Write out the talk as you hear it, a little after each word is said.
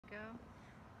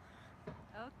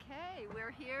Okay,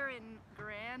 we're here in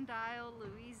Grand Isle,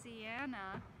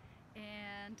 Louisiana,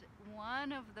 and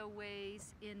one of the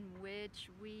ways in which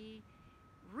we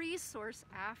resource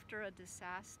after a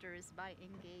disaster is by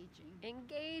engaging.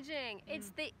 Engaging.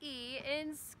 It's the E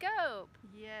in scope.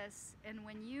 Yes, and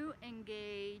when you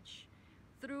engage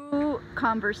through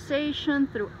conversation,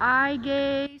 through eye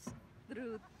gaze,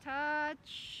 through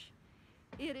touch,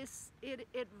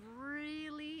 it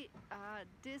really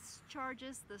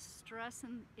discharges the stress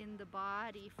in the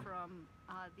body from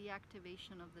the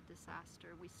activation of the disaster.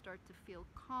 We start to feel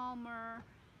calmer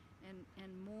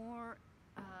and more.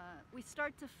 We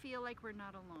start to feel like we're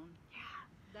not alone. Yeah.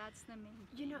 That's the main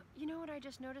thing. You know what I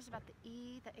just noticed about the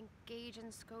E, the engage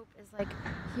in scope, is like,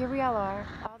 here we all are.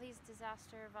 All these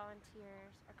disaster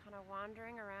volunteers are kind of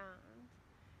wandering around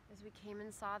as we came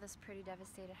and saw this pretty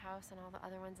devastated house and all the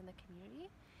other ones in the community.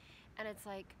 And it's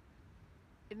like,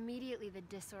 immediately the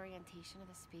disorientation of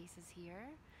the space is here.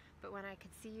 But when I could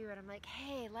see you and I'm like,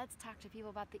 hey, let's talk to people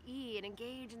about the E and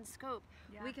engage in scope.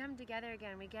 Yeah. We come together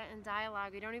again, we get in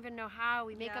dialogue, we don't even know how,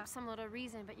 we make Yeah. up some little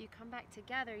reason, but you come back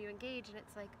together, you engage, and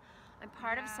it's like, I'm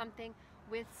part of Yeah. something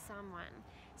with someone.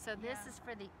 So this Yeah. is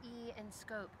for the E in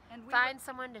scope. And we Find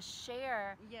someone to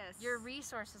share Yes. your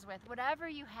resources with, whatever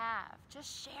you have, just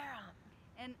share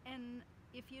them. And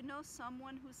if you know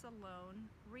someone who's alone,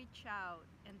 reach out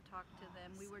and talk to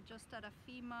them. We were just at a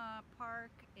FEMA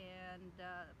park and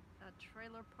a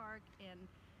trailer park, and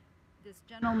this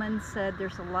gentleman said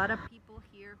there's a lot of people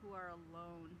here who are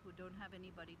alone, who don't have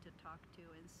anybody to talk to,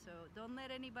 and so don't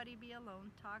let anybody be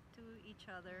alone. Talk to each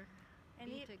other, And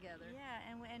be together. Yeah,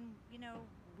 and you know,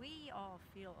 we all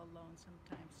feel alone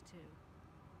sometimes too.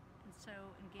 And so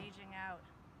engaging out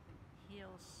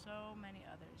heals so many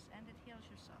others, and it heals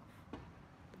yourself.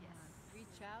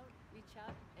 Reach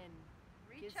out and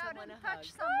Reach give out someone and a hug.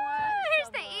 touch someone.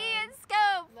 Here's the E